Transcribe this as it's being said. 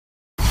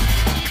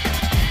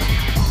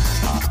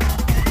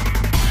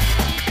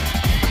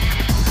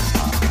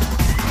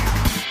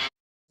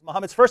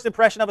Muhammad's first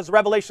impression of his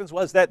revelations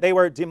was that they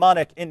were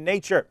demonic in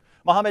nature.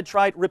 Muhammad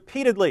tried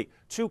repeatedly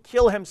to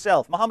kill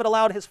himself. Muhammad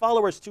allowed his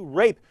followers to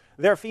rape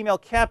their female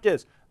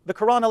captives. The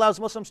Quran allows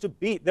Muslims to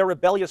beat their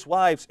rebellious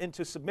wives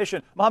into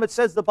submission. Muhammad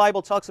says the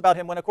Bible talks about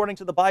him when, according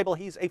to the Bible,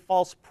 he's a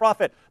false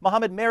prophet.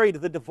 Muhammad married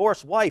the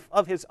divorced wife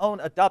of his own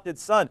adopted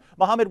son.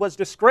 Muhammad was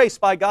disgraced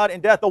by God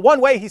in death. The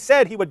one way he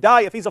said he would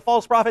die if he's a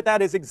false prophet,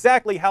 that is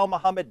exactly how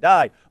Muhammad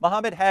died.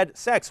 Muhammad had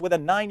sex with a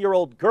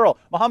 9-year-old girl.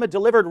 Muhammad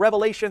delivered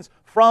revelations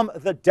from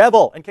the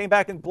devil and came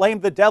back and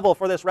blamed the devil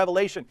for this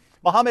revelation.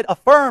 Muhammad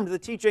affirmed the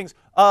teachings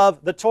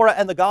of the Torah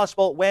and the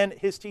Gospel when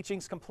his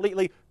teachings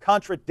completely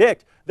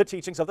contradict the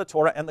teachings of the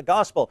Torah and the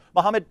Gospel.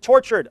 Muhammad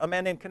tortured a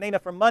man named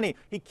Kanana for money.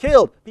 He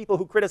killed people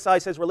who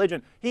criticized his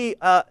religion. He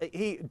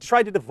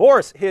tried to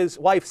divorce his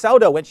wife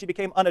Sauda when she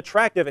became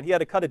unattractive, and he had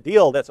to cut a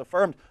deal that's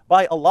affirmed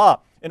by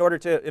Allah in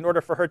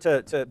order for her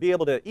to be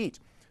able to eat.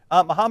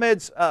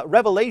 Muhammad's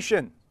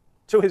revelation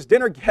to his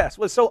dinner guests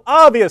was so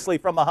obviously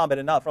from Muhammad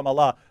and not from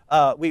Allah.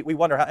 We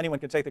wonder how anyone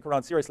can take the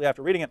Quran seriously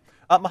after reading it.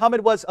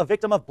 Muhammad was a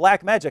victim of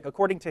black magic,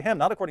 according to him,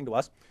 not according to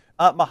us.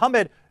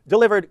 Muhammad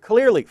delivered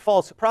clearly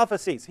false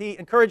prophecies. He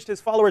encouraged his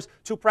followers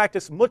to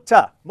practice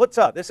mutta.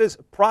 Mutta, this is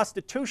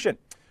prostitution.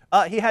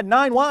 He had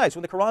 9 wives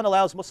when the Quran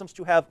allows Muslims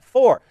to have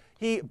 4.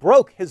 He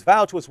broke his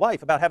vow to his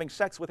wife about having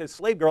sex with his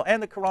slave girl,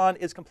 and the Quran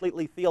is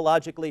completely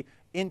theologically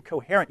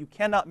incoherent. You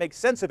cannot make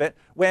sense of it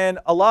when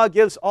Allah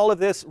gives all of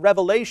this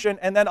revelation,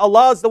 and then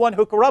Allah is the one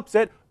who corrupts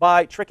it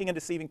by tricking and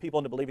deceiving people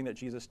into believing that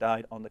Jesus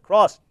died on the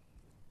cross.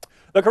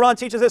 The Quran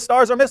teaches that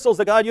stars are missiles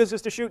that God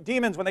uses to shoot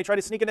demons when they try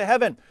to sneak into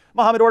heaven.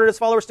 Muhammad ordered his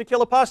followers to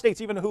kill apostates,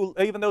 even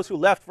those who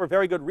left for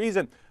very good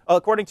reason.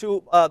 According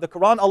to the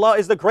Quran, Allah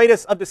is the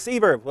greatest of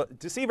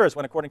deceivers,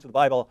 when according to the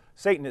Bible,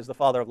 Satan is the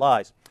father of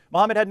lies.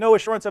 Muhammad had no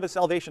assurance of his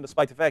salvation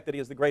despite the fact that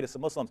he is the greatest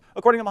of Muslims.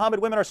 According to Muhammad,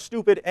 women are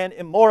stupid and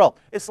immoral.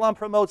 Islam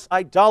promotes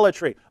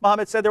idolatry.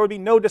 Muhammad said there would be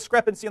no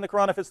discrepancy in the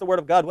Quran if it's the word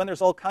of God, when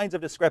there's all kinds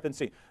of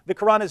discrepancy. The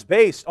Quran is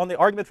based on the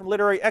argument from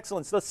literary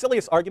excellence, the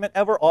silliest argument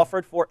ever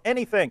offered for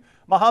anything.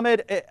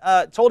 Muhammad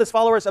told his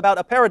followers about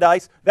a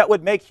paradise that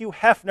would make Hugh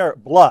Hefner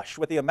blush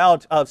with the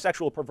amount of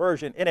sexual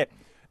perversion in it.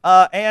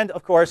 And,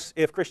 of course,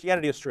 if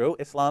Christianity is true,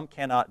 Islam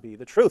cannot be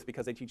the truth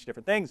because they teach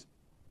different things.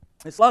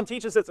 Islam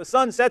teaches that the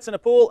sun sets in a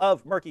pool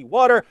of murky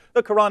water.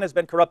 The Quran has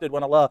been corrupted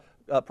when Allah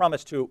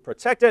promised to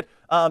protect it.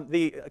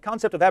 The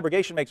concept of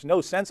abrogation makes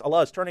no sense.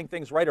 Allah is turning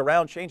things right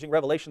around, changing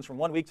revelations from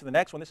one week to the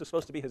next when this is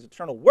supposed to be his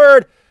eternal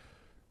word.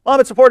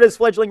 Muhammad supported his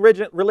fledgling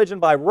religion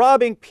by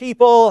robbing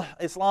people.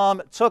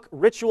 Islam took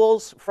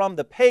rituals from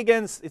the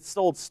pagans. It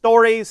stole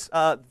stories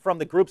from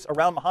the groups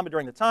around Muhammad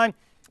during the time.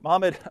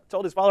 Muhammad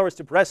told his followers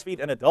to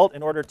breastfeed an adult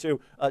in order to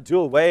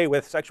do away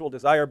with sexual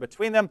desire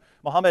between them.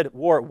 Muhammad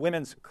wore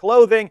women's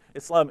clothing.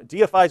 Islam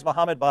deifies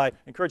Muhammad by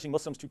encouraging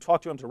Muslims to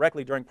talk to him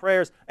directly during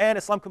prayers. And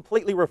Islam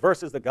completely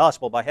reverses the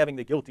gospel by having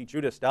the guilty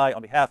Judas die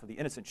on behalf of the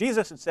innocent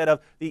Jesus instead of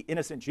the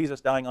innocent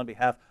Jesus dying on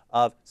behalf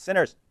of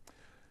sinners.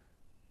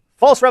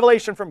 False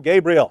revelation from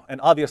Gabriel,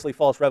 and obviously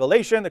false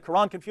revelation. The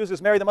Quran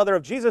confuses Mary, the mother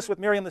of Jesus, with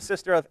Miriam, the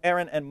sister of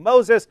Aaron and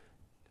Moses.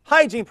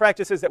 Hygiene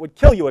practices that would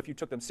kill you if you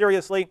took them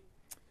seriously.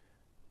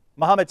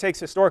 Muhammad takes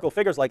historical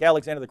figures like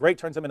Alexander the Great,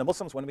 turns them into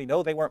Muslims when we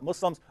know they weren't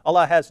Muslims.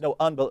 Allah has no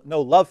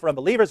love for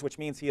unbelievers, which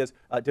means he is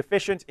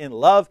deficient in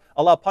love.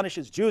 Allah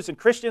punishes Jews and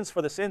Christians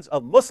for the sins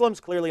of Muslims,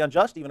 clearly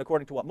unjust, even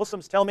according to what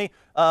Muslims tell me.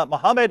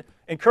 Muhammad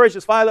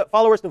encourages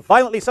followers to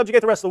violently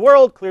subjugate the rest of the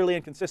world, clearly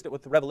inconsistent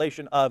with the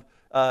revelation of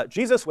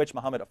Jesus, which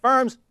Muhammad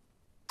affirms.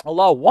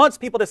 Allah wants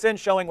people to sin,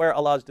 showing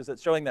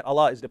that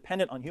Allah is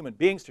dependent on human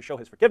beings to show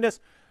his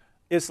forgiveness.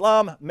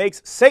 Islam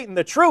makes Satan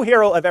the true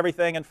hero of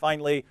everything, and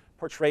finally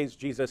portrays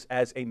Jesus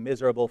as a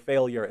miserable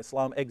failure.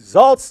 Islam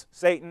exalts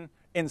Satan,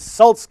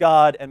 insults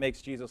God, and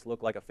makes Jesus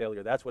look like a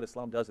failure. That's what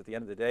Islam does at the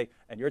end of the day,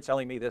 and you're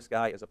telling me this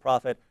guy is a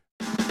prophet?